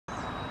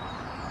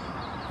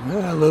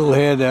Yeah, little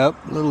head up.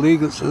 Little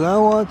eaglet says, I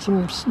want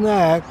some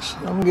snacks.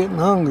 I'm getting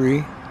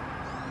hungry.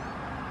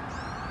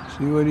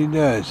 See what he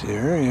does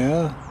here,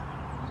 yeah.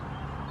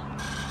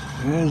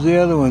 There's the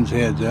other one's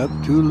heads up.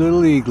 Two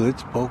little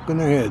eaglets poking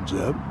their heads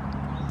up.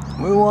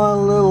 We want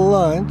a little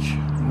lunch.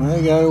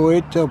 I gotta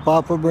wait till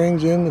Papa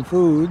brings in the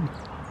food.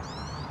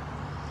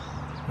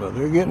 Well,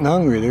 they're getting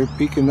hungry. They're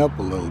peeking up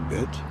a little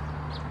bit.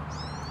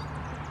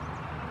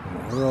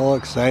 We're all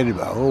excited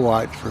about it. We'll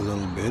watch for a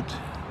little bit.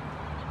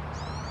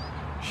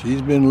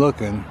 She's been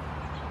looking,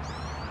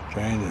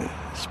 trying to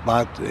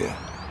spot the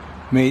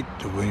mate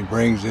when he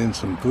brings in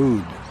some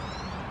food.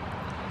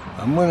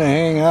 I'm going to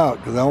hang out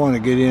because I want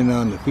to get in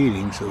on the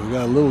feeding, so we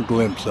got a little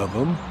glimpse of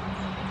them.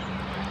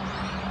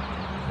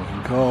 We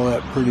can call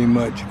that pretty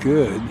much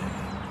good.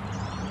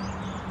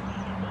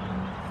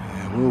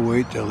 And we'll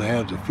wait till they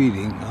have the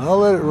feeding. I'll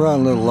let it run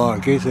a little long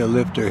in case they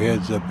lift their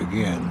heads up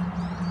again.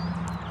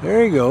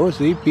 There he goes,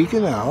 see,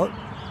 peeking out.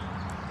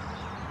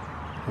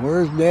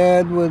 Where's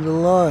Dad with the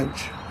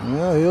lunch?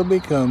 Well, he'll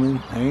be coming.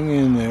 Hang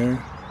in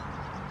there.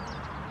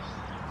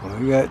 Well,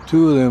 we got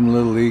two of them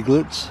little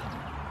eaglets.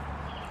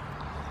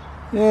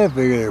 Yeah, I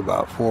figure they're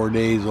about 4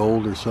 days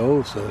old or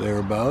so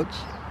thereabouts.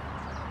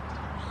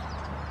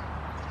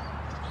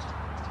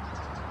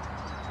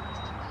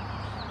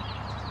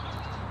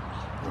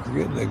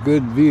 We're getting a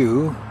good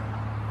view.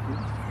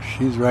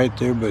 She's right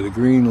there by the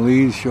green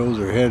leaves, shows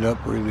her head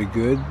up really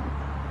good.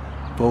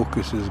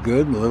 Focus is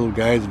good. The little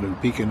guy's been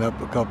peeking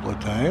up a couple of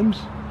times.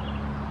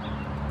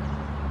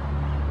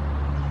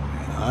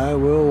 And I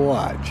will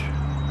watch.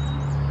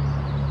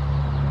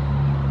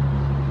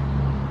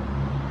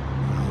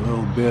 A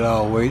little bit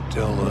I'll wait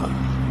till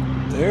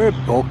they're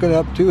poking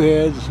up two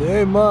heads.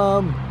 Hey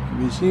Mom,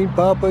 have you seen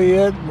Papa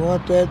yet?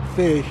 Want that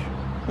fish?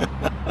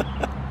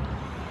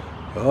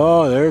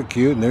 Oh, they're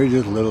cute and they're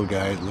just little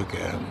guys. Look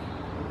at them.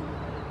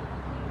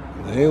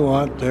 They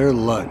want their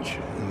lunch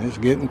and it's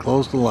getting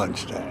close to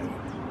lunchtime.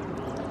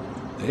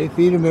 They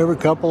feed them every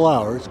couple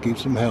hours,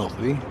 keeps them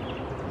healthy.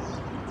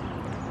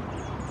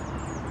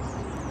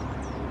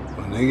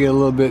 When they get a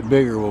little bit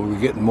bigger, we'll be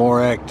getting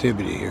more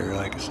activity here.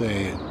 Like I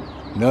say,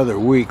 another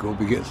week we'll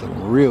be getting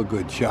some real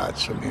good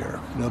shots from here.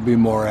 They'll be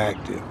more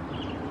active.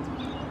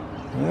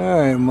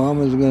 All right,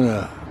 Mama's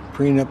gonna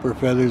preen up her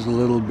feathers a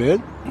little bit.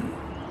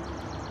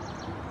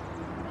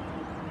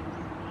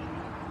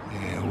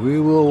 And we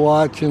will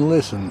watch and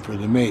listen for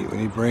the mate when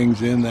he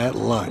brings in that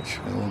lunch,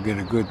 and we'll get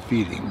a good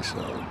feeding,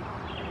 so.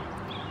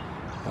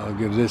 I'll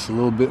give this a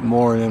little bit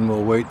more and then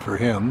we'll wait for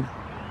him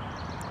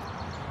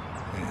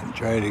and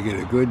try to get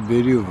a good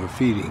video of a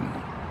feeding.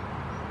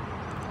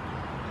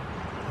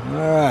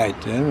 Alright,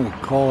 then we'll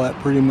call that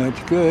pretty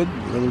much good.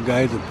 The little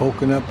guys are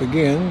poking up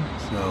again,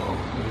 so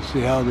we'll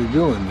see how they're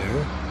doing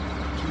there.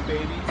 Two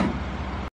babies.